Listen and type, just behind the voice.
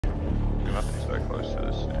so close to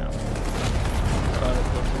this now.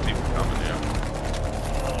 People coming now.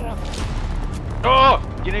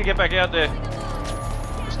 Oh! You need to get back out there.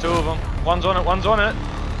 There's two of them. One's on it, one's on it.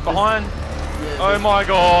 Behind. Yeah, oh my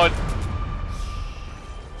god.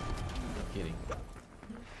 I'm kidding.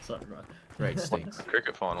 Sorry, right. Great stinks.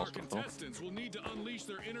 Cricket finals before.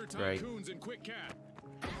 Great.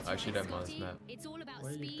 I actually don't mind this map. It's all about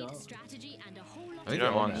Where you speed, going? strategy, and a whole lot I You think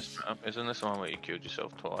don't they're on mind that. this map? Isn't this the one where you killed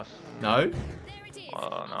yourself twice? No? There it is.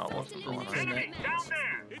 Oh no, it wasn't the one.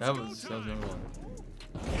 That was another one.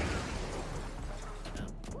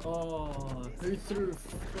 Oh, who threw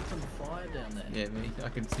flipping fire down there? Yeah, me. I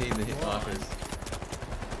can see the hit markers.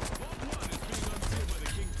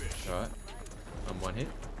 Alright. I'm one hit.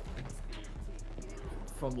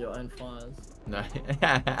 From your own fires. No.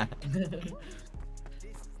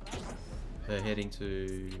 They're heading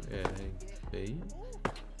to B.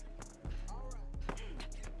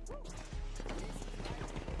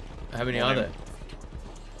 How many are there?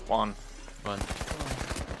 One. One.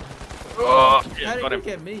 Oh, How yeah, did got you him.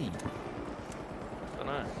 get me? I don't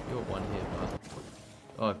know. You're one hit, but...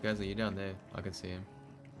 Oh, Gazza, you're down there. I can see him.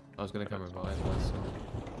 I was gonna come revive us. So...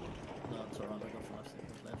 No, it's alright, I got 5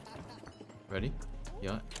 seconds left. Ready?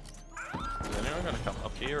 Yeah. Is anyone gonna come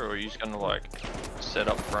up here, or are you just gonna like set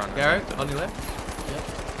up front? Garrett, on your left. Yep.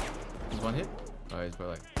 He's one hit. Oh, he's got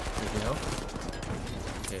like 50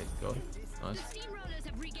 health. Okay, go. Nice. The steamrollers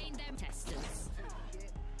have regained their testers.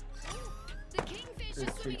 The kingfish There's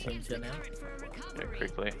are 3 swimming teams against the here now. current for a Yeah, recovery.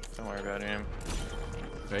 quickly. Don't worry about him.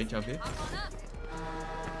 Ready, jump here. Up on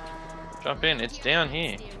up. Jump in. It's down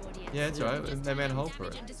here. Dear audience. Yeah, it's alright. They made a hole for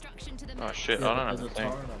Damage it. and destruction to the Oh map. shit! Yeah, I don't there's know a the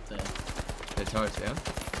thing. torrent up there. Their turret's down.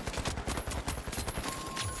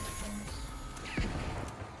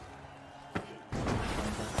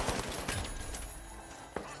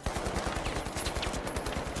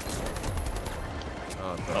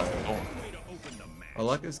 Oh, God. Oh, I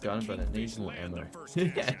like this gun, but it needs more ammo.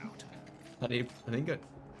 Yeah. I think we're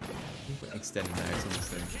extending mags on this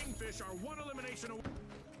thing.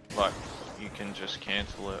 like you can just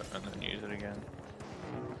cancel it and then use it again.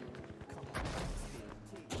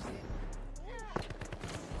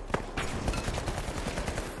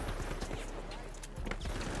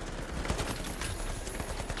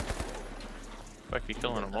 Like you're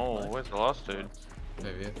killing them all. Where's the last dude? Over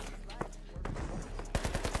here.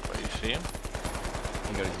 Wait, you see him?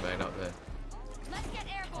 He got his mag up there. Let's get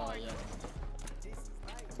Oh, airborne. yeah.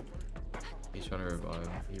 He's trying to revive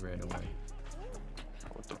him. He ran away.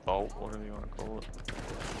 With the bolt, whatever you want to call it.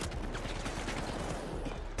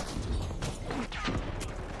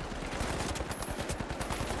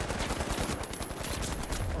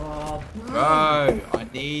 Oh, Bro, I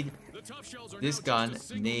need... This gun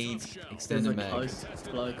needs there's a extended mags. close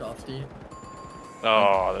bloke after you.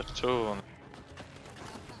 Oh, there's two of them.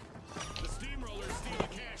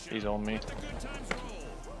 He's on me.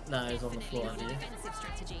 No, he's on the floor under you. Defensive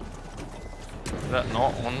strategy. Is that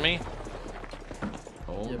not on me?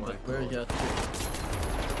 Oh Yeah, my but where are you god. at?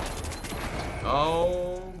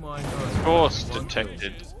 Oh my god. Of course,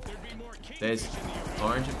 detected. There's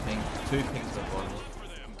orange and pink. 2 pinks at the bottom.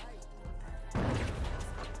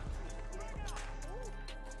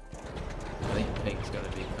 I think pink's gonna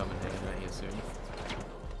be coming down right here soon.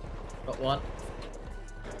 Got one.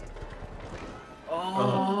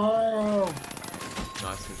 Oh!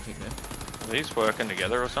 Nice little pick there. Are these working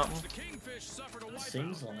together or something?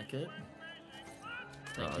 Seems like it.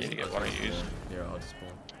 Oh, you to get one of yous. Yeah, I'll just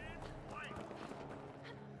spawn.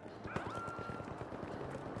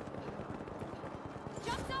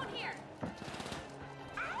 Jump zone here.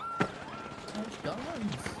 Which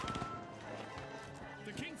guns?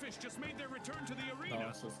 The Kingfish just made their return to the arena. No,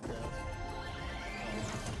 it's just theirs.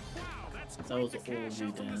 That was all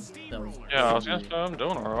you, Dan. That was Yeah, I all was gonna you. say I'm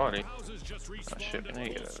doing alrighty. Houses just Oh respawned shit, we need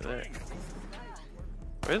to get all over there. spring.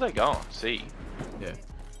 Where are they going? See? Yeah.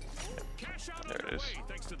 Cash out There it underway is.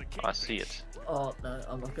 thanks to the I see it. Oh, no,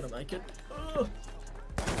 I'm not gonna make it. Ugh.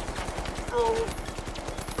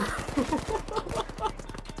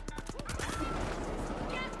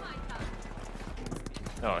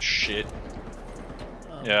 Oh shit.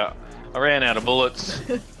 Oh. Yeah, I ran out of bullets.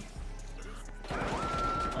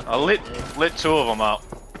 I lit 2 of them up.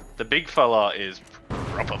 The big fella is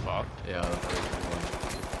proper fucked. Yeah, I'll probably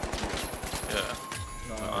do Yeah,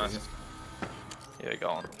 Nice. nice. Yeah, go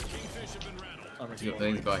on. Kingfish have been rattled. I'm one. You got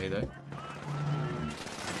things by here though.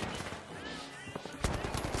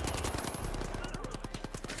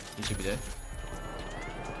 You should be dead.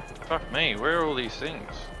 Fuck me, where are all these things?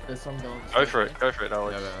 There's some dogs. Go for it, Alex. Yeah,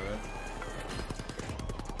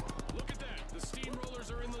 Look at that. The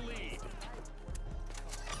steamrollers are in the lead.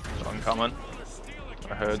 I'm coming. Steamrollers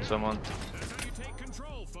I heard someone. That's how you take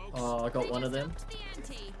control, folks. Oh, I got one of them. The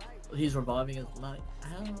ante. He's reviving his mate.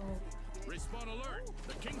 How? Respawn alert.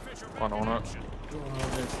 The Kingfisher back One in on it. action. Oh,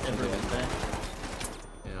 there's everyone there.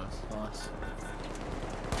 Yeah, nice. Nice.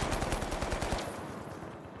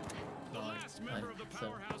 The last member of the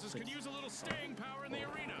powerhouses could use a little staying power in the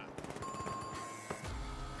arena.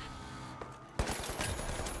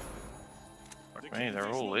 Fuck me, they're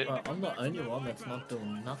all lit. Bro, I'm the only one that's not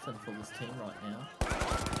doing nothing for this team right now.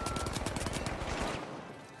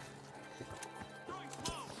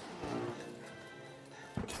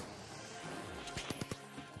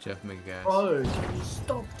 Jeff McGass. Bro, can you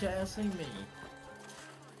stop gassing me?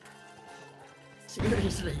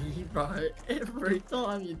 Seriously, bro. Every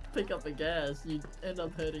time you pick up a gas, you end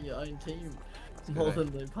up hurting your own team more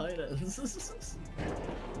than the opponents. We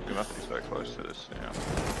must be so close to this now.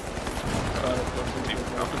 Bro, Keep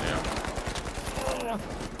coming now.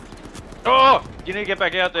 Oh! You need to get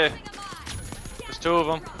back out there. There's two of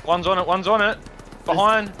them. One's on it, one's on it.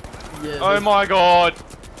 Behind. yeah, Oh my god.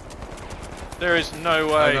 There is no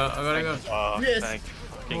way. I gotta go. Oh, Yes. thank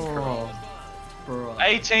fucking Christ. Oh. bro.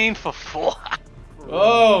 18 for 4.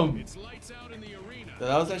 Oh! It's lights out in the arena.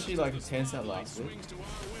 That was actually like a 10 set last week. Swings to our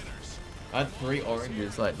winners. I had 3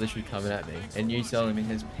 oranges like literally coming at me, and you telling me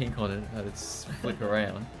there's pink on it, how it's flick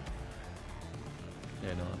around.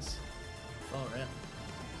 Yeah, nice. Oh, yeah.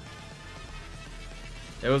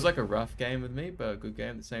 It was like a rough game with me, but a good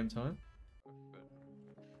game at the same time. If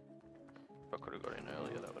I could have got in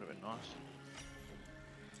earlier, that would have been nice.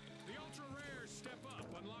 The ultra rares step up,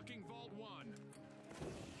 unlocking Vault 1.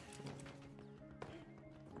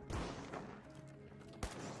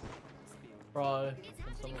 Bro. It's Can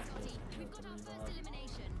happening, someone Fatty. please We've give got me our the first revive?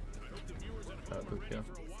 elimination. I hope the viewers at home Good kill.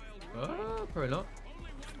 for a wild Oh, probably not.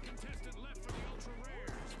 Only one contestant left for the ultra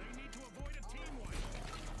rares. They need to avoid a team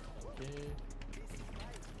wipe. Okay.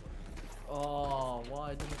 Oh, why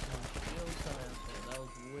didn't my shield come out there? That was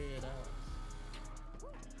weird ass.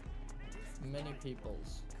 Many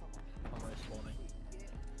people's on respawning.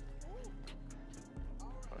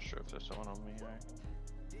 Not sure if there's someone on me, eh?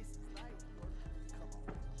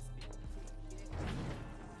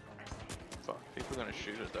 Fuck, people are gonna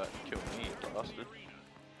shoot at that and kill me, you bastard.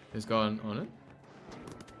 Who's going on it?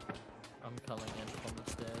 I'm coming in from the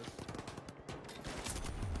stairs.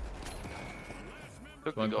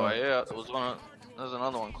 Took the One guy guy. out, there was one, there's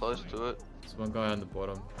another one close to it. There's one guy on the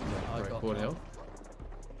bottom. I Right, got quarter one. health.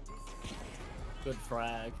 Good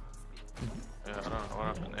frag. Yeah, I don't know what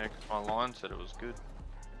happened there, 'cause my line said it was good.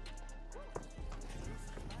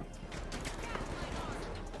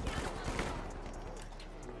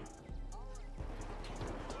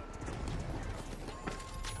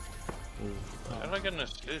 How did I get an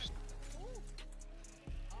assist?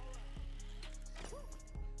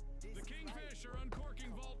 The Kingfish are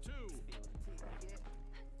uncorking Vault 2.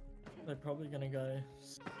 They're probably gonna go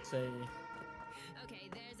say Okay,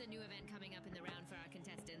 there's a new event coming up in the round for our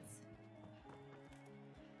contestants.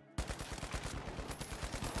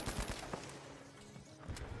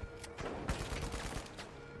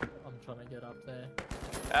 I'm trying to get up there.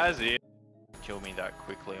 As it kill me that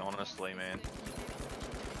quickly, honestly, man.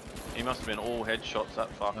 He must have been all headshots, that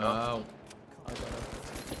fucker. Oh. I got it.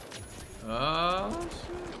 Oh, shit.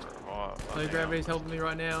 Oh, No fucking gravity's hell. helping me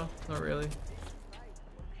right now. Not really.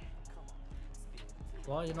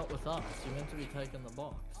 Why are you not with us? You're meant to be taking the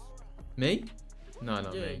box. Me? No,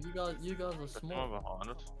 not Yeah, me. you guys are There's small. someone behind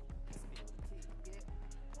us.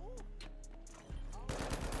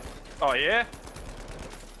 Oh yeah?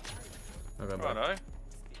 I'll go back. Righto.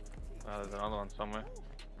 Oh, there's another one somewhere.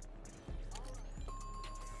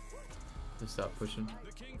 Just start pushing.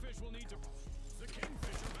 The Kingfish will need to. The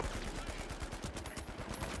Kingfish are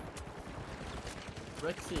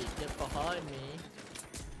back in Rexy, get behind me.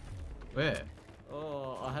 Where?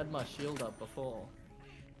 Oh, I had my shield up before.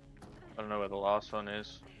 I don't know where the last one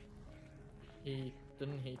is. Didn't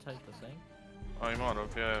he take the thing? Oh, he might have,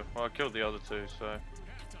 yeah. Well, I killed the other two, so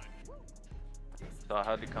I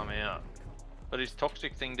had to come out. But his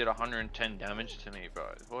toxic thing did 110 damage to me,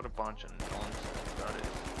 bro. What a bunch of nonsense that is.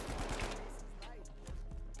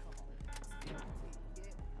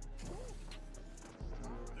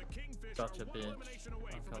 The Kingfish Such are a one bitch. elimination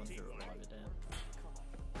away I'm from a coming to team revive wipe. you down.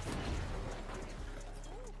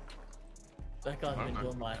 That guy's been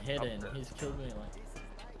doing my head in. He's killed me like.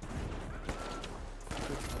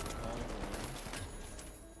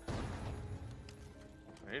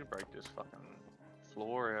 I need to break this fucking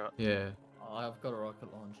floor out. Yeah. Oh, I've got a rocket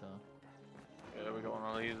launcher. Yeah, we got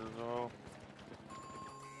one of these as well.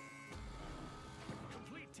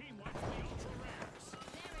 Complete team wipe for the ultra rares.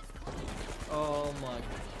 Oh my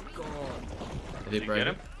god. Did Did he you break get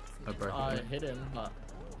it? him? I broke I it. hit him, but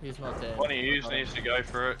he's not dead. One of you needs to go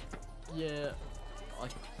for it. Yeah, I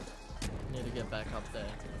need to get back up there.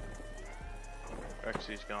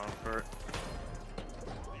 Rexy's going for it.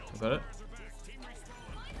 I got it.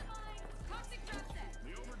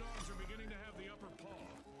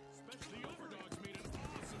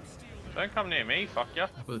 Don't come near me, fuck ya.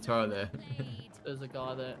 I put the turret there. There's a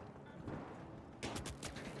guy there.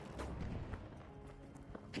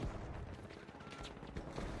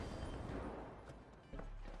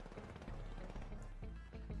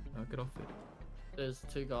 I'll get off it.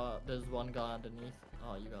 There's one guy underneath.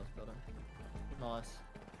 Oh, you guys got him. Nice.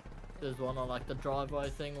 There's one on like the driveway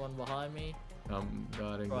thing, one behind me. I'm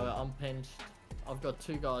guarding. Bro, the- I'm pinched. I've got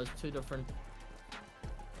two guys, two different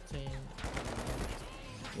teams.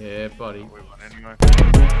 Yeah, buddy. We won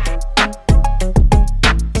anyway.